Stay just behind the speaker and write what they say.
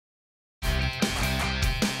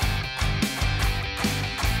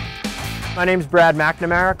My name's Brad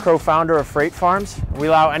McNamara, co-founder of Freight Farms. We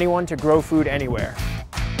allow anyone to grow food anywhere.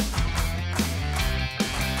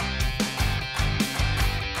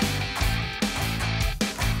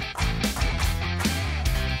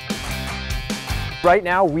 Right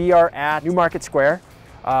now we are at New Market Square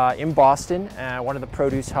in Boston, one of the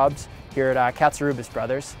produce hubs here at Katsarubis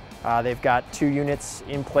Brothers. They've got 2 units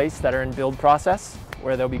in place that are in build process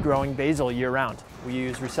where they'll be growing basil year-round. We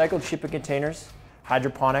use recycled shipping containers,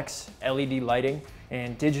 hydroponics, LED lighting,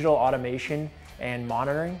 and digital automation and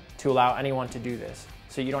monitoring to allow anyone to do this.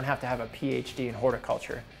 So you don't have to have a PhD in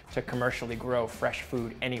horticulture to commercially grow fresh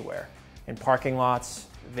food anywhere. In parking lots,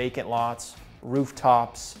 vacant lots,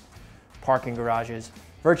 rooftops, parking garages,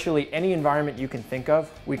 virtually any environment you can think of,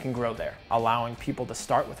 we can grow there, allowing people to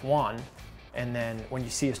start with 1, and then when you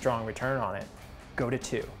see a strong return on it, go to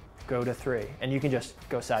 2, go to 3, and you can just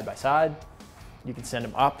go side by side, you can send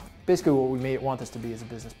them up. Basically what we want this to be is a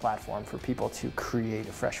business platform for people to create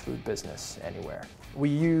a fresh food business anywhere. We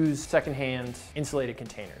use secondhand insulated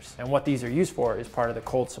containers, and what these are used for is part of the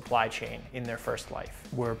cold supply chain in their first life.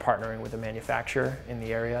 We're partnering with a manufacturer in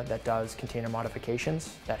the area that does container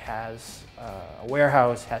modifications, that has a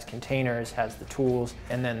warehouse, has containers, has the tools,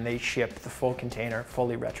 and then they ship the full container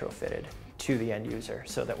fully retrofitted to the end user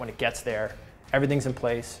so that when it gets there, everything's in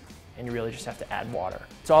place and you really just have to add water.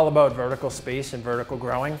 It's all about vertical space and vertical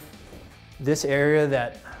growing. This area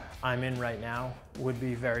that I'm in right now would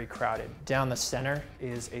be very crowded. Down the center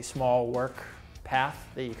is a small work path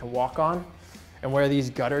that you can walk on, and where these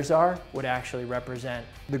gutters are would actually represent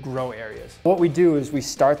the grow areas. What we do is we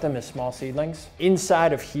start them as small seedlings.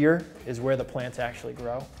 Inside of here is where the plants actually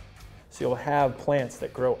grow. So you'll have plants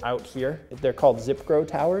that grow out here. They're called zip grow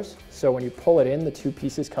towers. So when you pull it in, the 2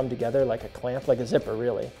 pieces come together like a clamp, like a zipper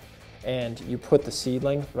really. And you put the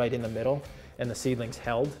seedling right in the middle and the seedling's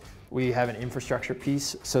held. We have an infrastructure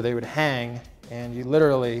piece, so they would hang, and you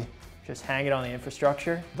literally just hang it on the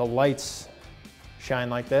infrastructure. The lights shine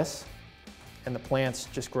like this, and the plants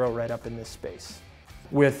just grow right up in this space.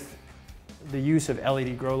 With the use of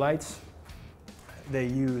LED grow lights, they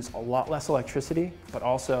use a lot less electricity, but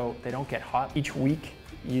also they don't get hot. Each week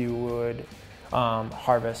you would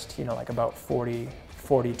harvest, like about 40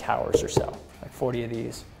 towers or so, like 40 of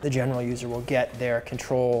these. The general user will get their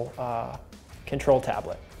control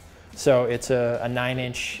tablet. So it's a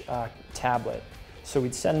 9-inch tablet. So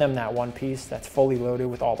we'd send them that 1 piece that's fully loaded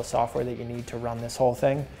with all the software that you need to run this whole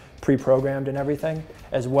thing, pre-programmed and everything,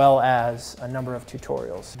 as well as a number of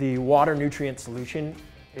tutorials. The water nutrient solution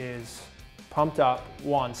is pumped up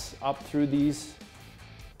once up through these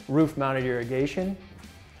roof-mounted irrigation,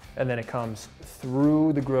 and then it comes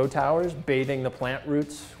through the grow towers, bathing the plant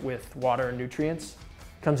roots with water and nutrients,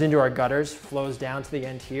 comes into our gutters, flows down to the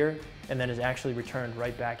end here, and then is actually returned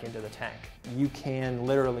right back into the tank. You can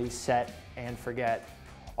literally set and forget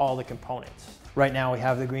all the components. Right now we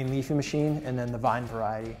have the green leafy machine, and then the vine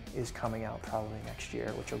variety is coming out probably next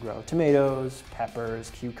year, which will grow tomatoes, peppers,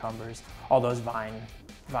 cucumbers, all those vine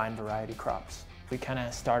variety crops. We kind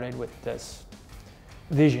of started with this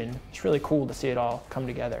vision. It's really cool to see it all come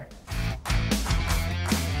together.